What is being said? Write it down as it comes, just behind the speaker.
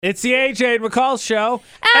It's the AJ and McCall show.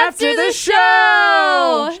 After the show.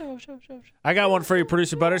 I got one for you,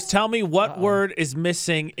 Producer Butterz. Tell me what word is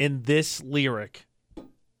missing in this lyric.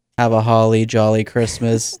 Have a holly jolly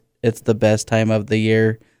Christmas. It's the best time of the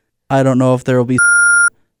year. I don't know if there will be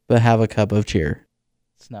but have a cup of cheer.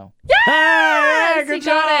 Snow. Yes! Good You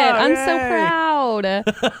got job. it. I'm Yay. so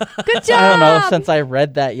proud. Good job. I don't know, since I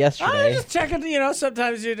read that I'm yesterday. just checking,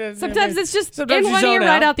 sometimes you do. Sometimes it's just sometimes in you one zone ear,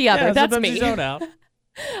 right out the other. Yeah, That's sometimes me. You zone out.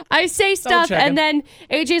 I say stuff, checking. and then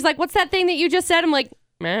AJ's like, "What's that thing that you just said?" I'm like,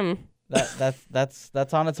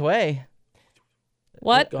 That's on its way.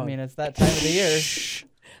 What? I mean, it's that time of the year.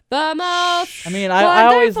 The most. I mean, I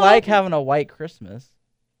always wonderful. like having a white Christmas.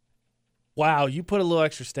 Wow, you put a little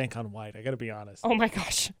extra stank on white. I got to be honest. Oh my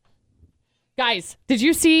gosh, guys, did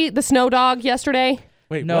you see the snow dog yesterday?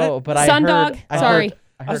 Wait, No, what? but I Sun heard. dog? Sorry.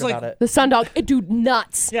 I was heard like- about it. The sun dog, dude,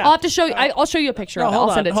 nuts. Yeah. I'll have to show you. I'll show you a picture of it.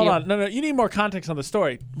 I'll send it to hold you. on. No, you need more context on the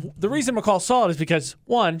story. The reason McCall saw it is because,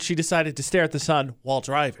 one, she decided to stare at the sun while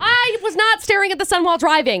driving. I was not staring at the sun while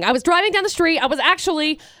driving. I was driving down the street. I was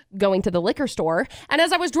actually going to the liquor store. And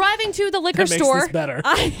as I was driving to the liquor That makes store, this better.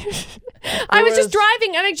 I was just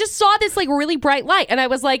driving and I just saw this like really bright light. And I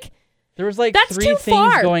was like, There was like That's 3 too things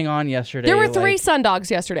far. going on yesterday. there were 3 like- sun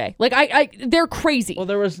dogs yesterday. Like they're crazy. Well,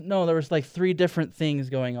 there was like 3 different things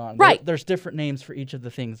going on. Right. There's different names for each of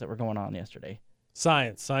the things that were going on yesterday.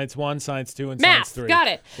 Science 1, Science 2, and Math, Science 3. got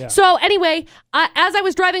it. Yeah. So anyway, as I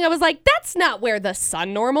was driving, I was like, that's not where the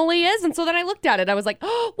sun normally is. And so then I looked at it. I was like,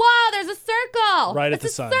 oh, wow, there's a circle. Right at it's the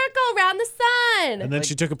a sun. circle around the sun. And then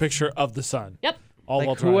she took a picture of the sun. Yep. All while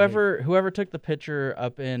Like driving. whoever took the picture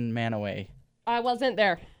up in Manaway. I wasn't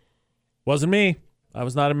there. Wasn't me. I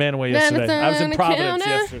was not in Manaway yesterday. I was in Providence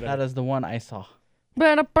yesterday. That is the one I saw.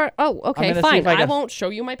 Oh, okay, gonna see fine. if I I can- won't show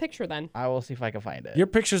you my picture then. I will see if I can find it. Your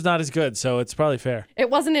picture's not as good, so it's probably fair. It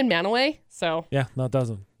wasn't in Manaway, so Yeah, no, it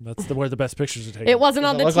doesn't. That's where the best pictures are taken. it wasn't Does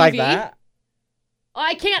on it the look TV. like that?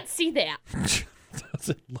 I can't see that. Does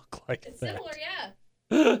it look like It's that? similar,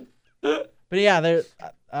 yeah. But yeah, there.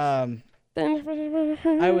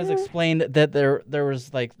 I was explained that there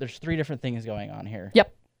was like there's 3 different things going on here.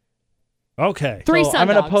 Yep. Okay. 3 So sun I'm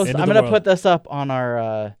gonna dogs. post. End of I'm the gonna world. put this up on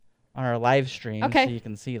our live stream Okay. so you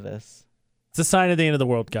can see this. It's a sign of the end of the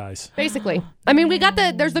world, guys. Basically. I mean, we got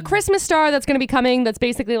there's the Christmas star that's going to be coming that's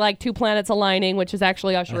basically like 2 planets aligning, which is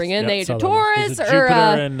actually ushering in the age of Taurus or Jupiter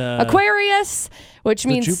and Aquarius, which is it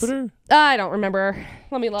means Jupiter? I don't remember.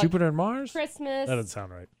 Let me look. Jupiter and Mars? Christmas That doesn't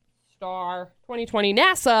sound right. star 2020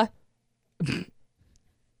 NASA.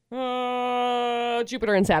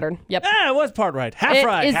 Jupiter and Saturn. Yep. Yeah, it was part right. Half It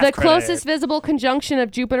right. is half the credit. closest visible conjunction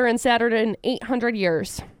of Jupiter and Saturn in 800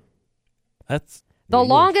 years. That's The weird.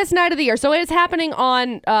 longest night of the year. So it is happening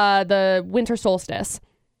on the winter solstice.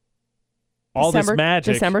 All this December,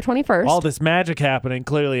 magic. December 21st. All this magic happening.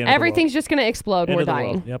 Clearly, end of the world. Everything's just going to explode End when we're of the dying.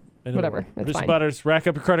 world. Yep. End of the Whatever. world. It's Producer fine. Butterz, rack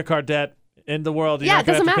up your credit card debt. In the world. You're Yeah, not it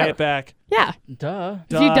gonna doesn't have to pay matter. it back. Yeah. Duh.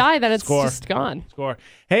 If you Duh. die, then it's Score. just gone. Score.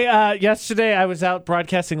 Hey, yesterday I was out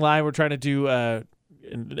broadcasting live. We're trying to do,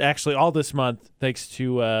 and actually all this month, thanks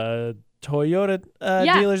to Toyota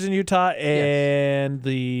dealers in Utah and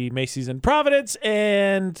the Macy's in Providence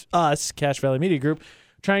and us, Cache Valley Media Group,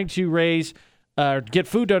 trying to raise, get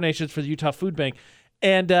food donations for the Utah Food Bank.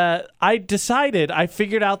 And I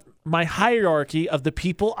figured out my hierarchy of the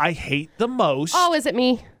people I hate the most. Oh, is it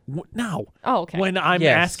me? No. Oh, okay. When I'm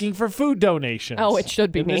Yes. asking for food donations. Oh, it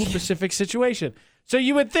should be in me. this specific situation. So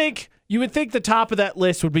you would think the top of that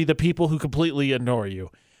list would be the people who completely ignore you.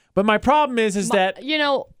 But my problem is that You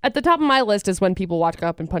know, at the top of my list is when people walk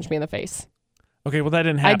up and punch me in the face. okay, well that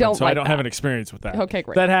didn't happen, don't so I like don't that. have an experience with that. Okay,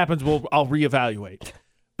 great. If that happens, I'll reevaluate.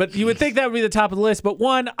 But you would think that would be the top of the list. But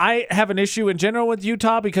one, I have an issue in general with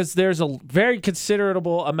Utah because there's a very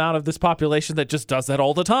considerable amount of this population that just does that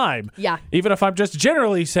all the time. Yeah. Even if I'm just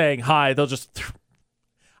generally saying hi, they'll just.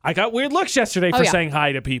 I got weird looks yesterday for yeah. saying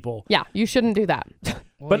hi to people. Yeah, you shouldn't do that.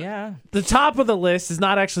 Well, But yeah. the top of the list is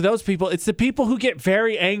not actually those people. It's the people who get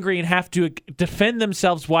very angry and have to defend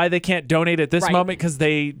themselves why they can't donate at this Right. moment because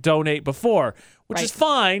they donate before, which Right. is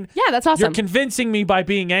fine. Yeah, that's awesome. You're convincing me by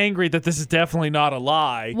being angry that this is definitely not a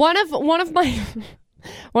lie. One of my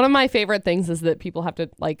one of my favorite things is that people have to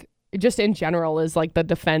like just in general is like the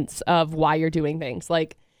defense of why you're doing things.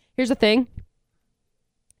 Like, here's the thing.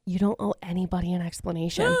 You don't owe anybody an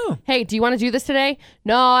explanation. No. Hey, do you want to do this today?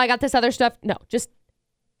 No, I got this other stuff. No, just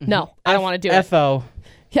no, I don't want to do it. FO.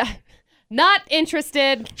 Yeah. Not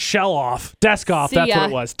interested. Shell off. Desk off. See That's ya. what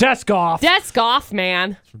it was. Desk off. Desk off,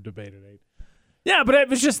 man. From Debate at 8. Yeah, but it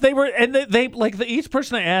was just each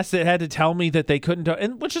person I asked it had to tell me that they couldn't do,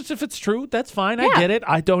 and which is if it's true, that's fine. I Yeah. get it.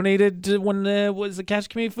 I donated when was the Cache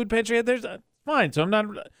Community Food Pantry had theirs. fine. So I'm not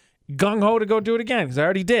gung-ho to go do it again because I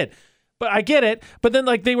already did. But I get it. But then,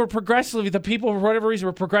 like, the people, for whatever reason,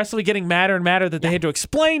 were progressively getting madder and madder that they had to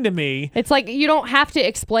explain to me. It's like, you don't have to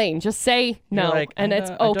explain. Just say no, like, and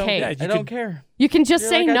it's okay. I don't care. You can just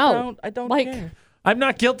say no. I don't like, care. I'm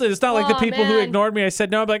not guilty. It's not like the people who ignored me. I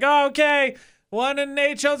said no. I'm like, oh, okay. One in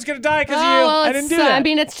 8 children's going to die because of you. Well, I didn't do that. I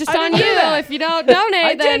mean, it's just on you. If you don't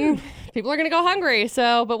donate, then people are going to go hungry.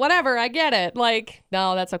 So, but whatever. I get it. Like,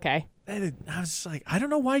 no, that's okay. I was just like, I don't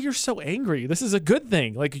know why you're so angry. This is a good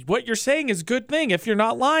thing. Like, what you're saying is a good thing if you're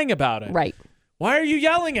not lying about it. Right. Why are you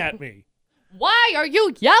yelling at me? Why are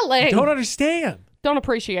you yelling? I don't understand. Don't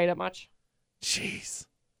appreciate it much. Jeez.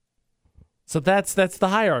 So that's the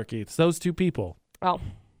hierarchy. It's those two people. Oh.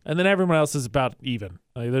 And then everyone else is about even.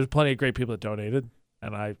 Like, there's plenty of great people that donated.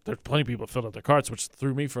 And there's plenty of people that filled out their carts, which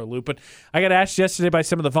threw me for a loop. But I got asked yesterday by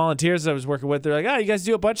some of the volunteers I was working with. They're like, you guys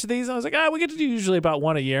do a bunch of these? And I was like, we get to do usually about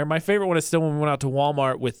one a year. My favorite one is still when we went out to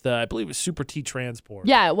Walmart with, I believe it was Super T Transport.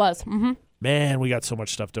 Yeah, it was. Mm-hmm. Man, we got so much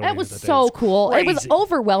stuff donated. It was so cool. Crazy. It was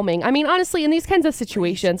overwhelming. I mean, honestly, in these kinds of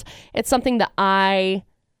situations, it's something that I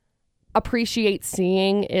appreciate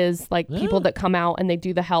seeing is like people that come out and they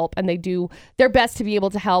do the help and they do their best to be able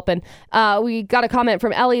to help. And we got a comment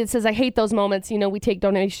from Ellie that says, I hate those moments. You know, we take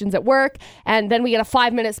donations at work and then we get a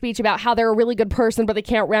 5-minute speech about how they're a really good person, but they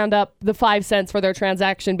can't round up the 5 cents for their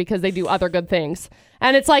transaction because they do other good things.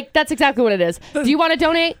 And it's like, that's exactly what it is. Do you want to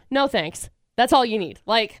donate? No, thanks. That's all you need.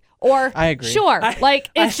 Like, or I agree. Sure.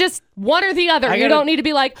 It's just one or the other. You don't need to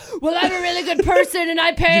be like, well, I'm a really good person and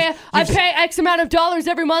I pay X amount of dollars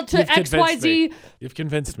every month to XYZ. You've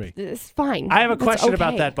convinced me. It's fine. I have a question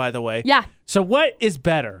about that, by the way. Yeah. So what is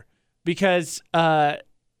better? Because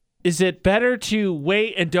is it better to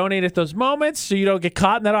wait and donate at those moments so you don't get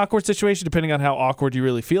caught in that awkward situation, depending on how awkward you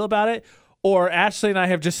really feel about it? Or Ashley and I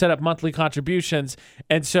have just set up monthly contributions,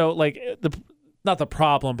 and so like not the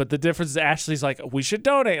problem, but the difference is Ashley's like, we should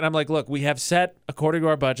donate. And I'm like, look, we have set, according to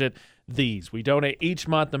our budget, these. We donate each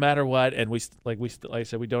month no matter what. And like I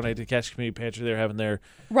said, we donate to Cash Community Pantry. They're having their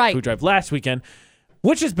food drive last weekend.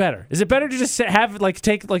 Which is better? Is it better to just have,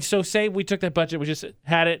 so say we took that budget, we just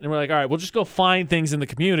had it, and we're like, all right, we'll just go find things in the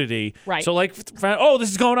community. Right. So like, this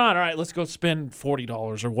is going on. All right, let's go spend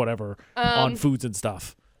 $40 or whatever on foods and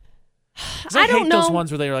stuff. I hate those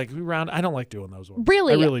ones where they're like, I don't like doing those ones.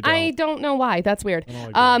 Really? I really don't. I don't know why. That's weird.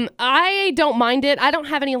 I don't mind it. I don't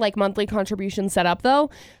have any like monthly contributions set up though.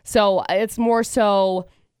 So it's more so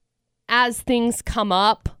as things come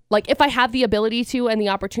up, like if I have the ability to and the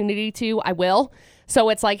opportunity to, I will. So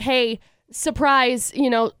it's like, hey, surprise,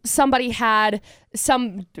 somebody had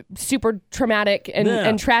some super traumatic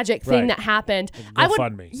and tragic thing that happened. I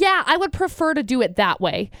would prefer to do it that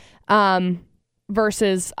way.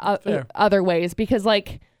 Versus other ways, because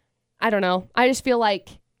like, I don't know. I just feel like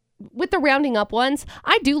with the rounding up ones,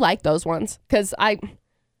 I do like those ones because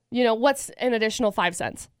what's an additional 5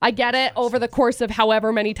 cents? I get it over the course of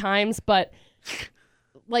however many times, but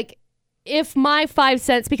like if my 5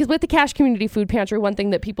 cents, because with the Cash Community Food Pantry, one thing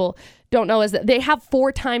that people don't know is that they have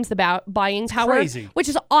 4 times the buying power, which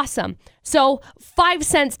is awesome. So 5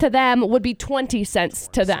 cents to them would be 20 cents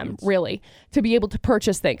to them, really, to be able to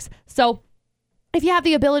purchase things. So if you have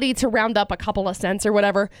the ability to round up a couple of cents or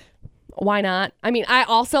whatever, why not? I mean, I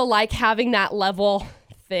also like having that level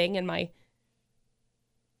thing in my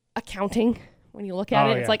accounting. When you look at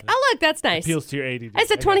it, it's like, oh, look, that's nice. Appeals to your ADD.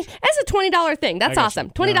 It's a $20 thing. That's awesome.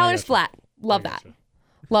 $20 flat. Love that.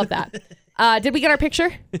 Love that. Did we get our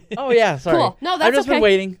picture? Oh, yeah. Sorry. Cool. No, that's okay. I've just been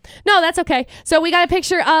waiting. No, that's okay. So we got a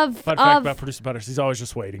picture of... Fun fact about Producer Butterz. He's always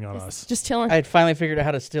just waiting on us. Just chilling. I had finally figured out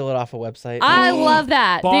how to steal it off a website. I love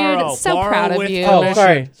that. Dude, so proud of you. Oh,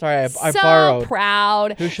 sorry. I borrowed. So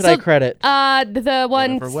proud. Who should I credit? The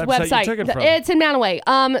one website. You took it from. It's in Manaway.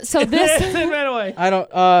 So this... It's in Manaway. I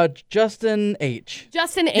don't... Justin H.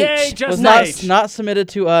 Justin H. Yay, Justin was not submitted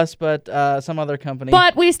to us, but some other company.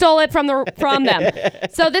 But we stole it from them.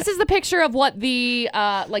 So this is the picture of what the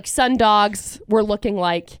sun dogs were looking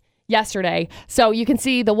like yesterday. So you can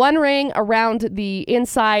see the one ring around the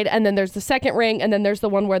inside, and then there's the second ring, and then there's the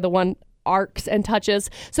one where the one arcs and touches.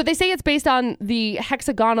 So they say it's based on the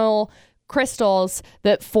hexagonal crystals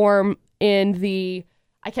that form in the,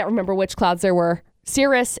 I can't remember which clouds there were,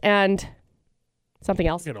 Cirrus and something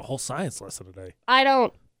else. You get a whole science lesson today. I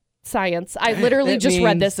don't science. I literally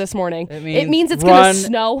read this morning. It means it's going to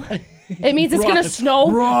snow. It means it's going to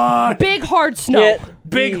snow. Run. Big, hard snow.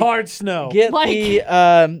 Big, hard snow. Get like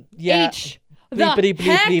the, H. Bleepity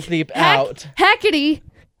bleep bleep out.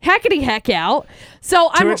 Heckity heck out. So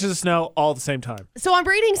 2 inches of snow all at the same time. So I'm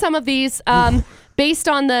reading some of these based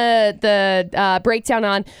on the breakdown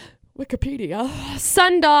on Wikipedia.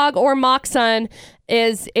 Sundog or mock sun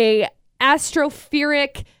is a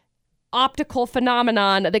astropheric optical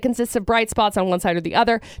phenomenon that consists of bright spots on one side or the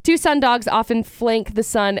other. Two sundogs often flank the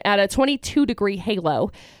sun at a 22-degree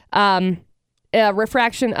halo. A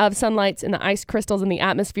refraction of sunlights in the ice crystals in the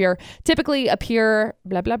atmosphere typically appear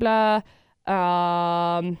blah blah blah.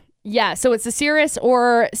 So it's the cirrus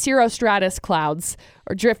or cirrostratus clouds,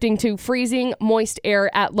 or drifting to freezing moist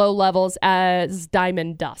air at low levels as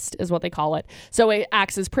diamond dust is what they call it. So it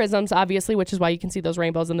acts as prisms, obviously, which is why you can see those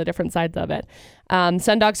rainbows on the different sides of it.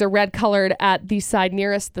 Sundogs are red colored at the side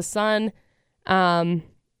nearest the sun.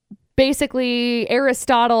 Basically,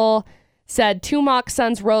 Aristotle said 2 mock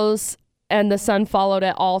suns rose and the sun followed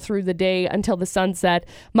it all through the day until the sunset.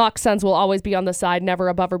 Mock suns will always be on the side, never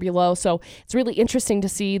above or below. So it's really interesting to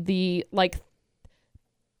see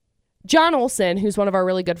John Olson, who's one of our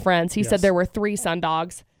really good friends, he said there were 3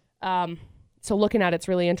 sundogs. So looking at it's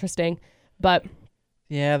really interesting. But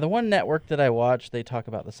yeah, the one network that I watch, they talk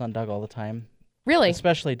about the sundog all the time. Really?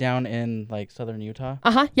 Especially down in southern Utah.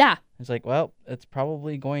 Yeah. It's well, it's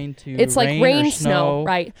probably going to It's rain, or snow,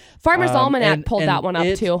 right? Farmer's Almanac pulled that one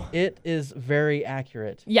up too. It is very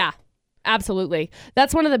accurate. Yeah, absolutely.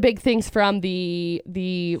 That's one of the big things from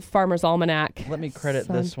the Farmer's Almanac. Let me credit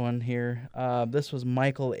this one here. This was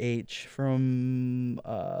Michael H. from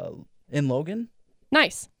in Logan.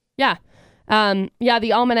 Nice. Yeah.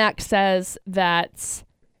 The Almanac says that.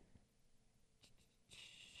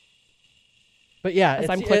 But yeah, as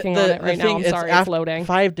I'm clicking on it right now, I'm sorry, it's loading.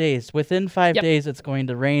 5 days. Within 5 days, it's going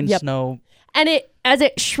to rain, snow. And as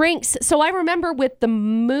it shrinks. So I remember with the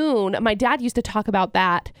moon, my dad used to talk about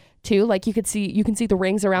that too. You can see the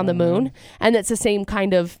rings around the moon, and it's the same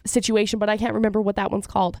kind of situation. But I can't remember what that one's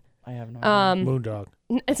called. I have no idea. Moondog.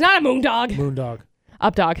 It's not a moon dog. Moondog.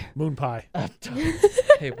 Up dog. Moon pie.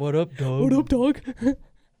 Hey, what up, dog? What up, dog?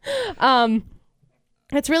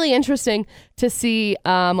 It's really interesting to see,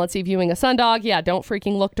 let's see, viewing a sundog. Yeah, don't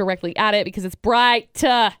freaking look directly at it because it's bright. It's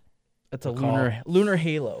a lunar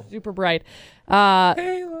halo. Super bright.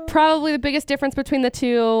 Probably the biggest difference between the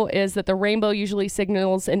two is that the rainbow usually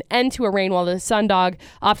signals an end to a rain, while the sundog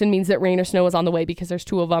often means that rain or snow is on the way because there's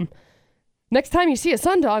 2 of them. Next time you see a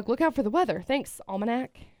sundog, look out for the weather. Thanks,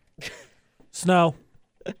 Almanac. Snow.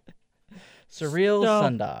 Surreal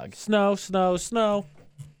sundog. Snow.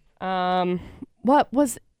 What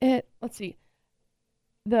was it? Let's see.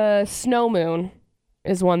 The snow moon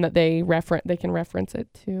is one that they can reference it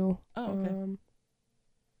to. Oh, okay.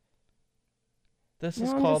 This is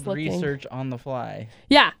called research on the fly.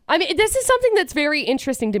 Yeah, I mean, this is something that's very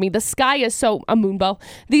interesting to me. The sky is so a moonbow.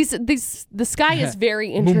 The sky is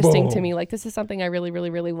very interesting to me. This is something I really, really,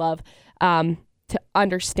 really love to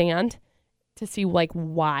understand, to see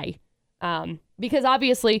why. Because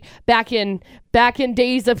obviously back in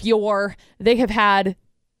days of yore, they have had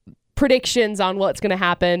predictions on what's going to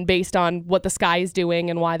happen based on what the sky is doing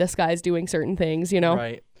and why the sky is doing certain things,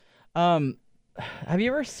 Right. Have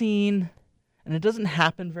you ever seen, and it doesn't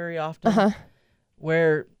happen very often,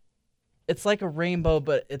 where it's like a rainbow,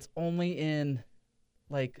 but it's only in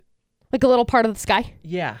a little part of the sky?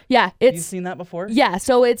 Yeah. Yeah. Have you seen that before? Yeah.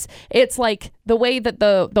 So it's the way that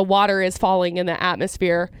the water is falling in the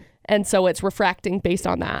atmosphere. And so it's refracting based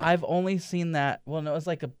on that. I've only seen that. Well, no, it's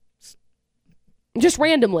just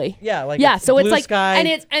randomly. Yeah, so blue it's sky, and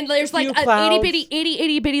there's an clouds.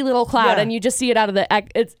 itty bitty little cloud, and you just see it out of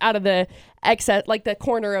the excess, the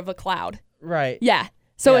corner of a cloud. Right. Yeah.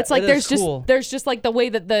 So it's there's cool. just the way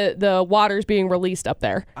that the water's being released up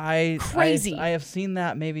there. Crazy. I have seen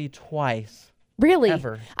that maybe twice. Really?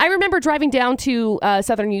 Ever. I remember driving down to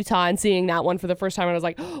southern Utah and seeing that one for the first time, and I was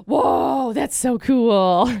like, "Whoa, that's so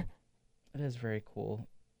cool." It is very cool.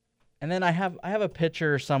 And then I have a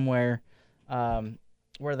picture somewhere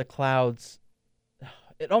where the clouds,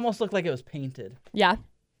 it almost looked like it was painted. Yeah.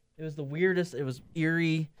 It was the weirdest. It was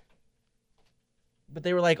eerie. But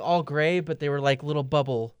they were all gray, but they were little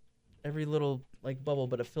bubble. Every little bubble,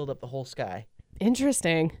 but it filled up the whole sky.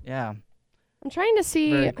 Interesting. Yeah. I'm trying to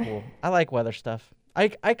see. Very cool. I like weather stuff. I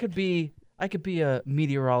could be a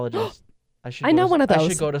meteorologist. I know one of those. I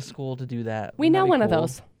should go to school to do that. We know one of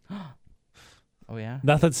those. Oh, yeah?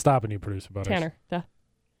 Nothing's stopping you, Producer Butterz. Tanner. Duh.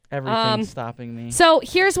 Everything's stopping me. So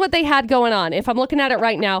here's what they had going on. If I'm looking at it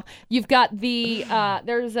right now, you've got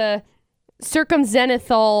there's a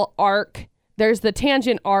circumzenithal arc. There's the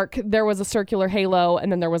tangent arc. There was a circular halo,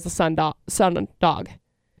 and then there was a sun dog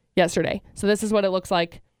yesterday. So this is what it looks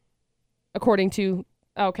like according to.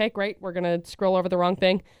 Okay, great. We're gonna scroll over the wrong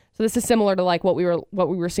thing. So this is similar to what we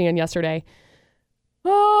were seeing yesterday.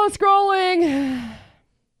 Oh, scrolling.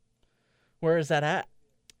 Where is that at?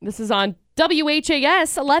 This is on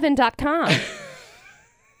WHAS11.com.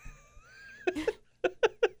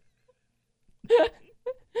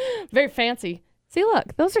 Very fancy. See,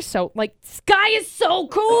 look, those are so, like, sky is so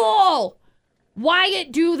cool.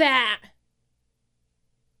 Wyatt, do that.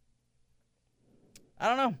 I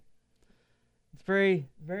don't know. It's very,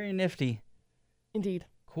 very nifty. Indeed.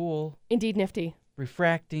 Cool. Indeed nifty.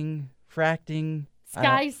 Refracting, fracting.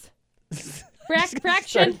 Skies.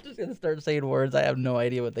 Fraction. I'm just going to start saying words. I have no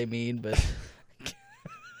idea what they mean, but...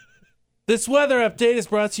 This weather update is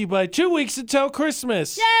brought to you by 2 weeks until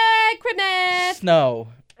Christmas. Yay, Christmas. Snow.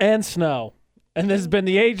 And snow. And this has been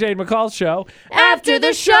the AJ and McCall Show. After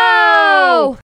the show.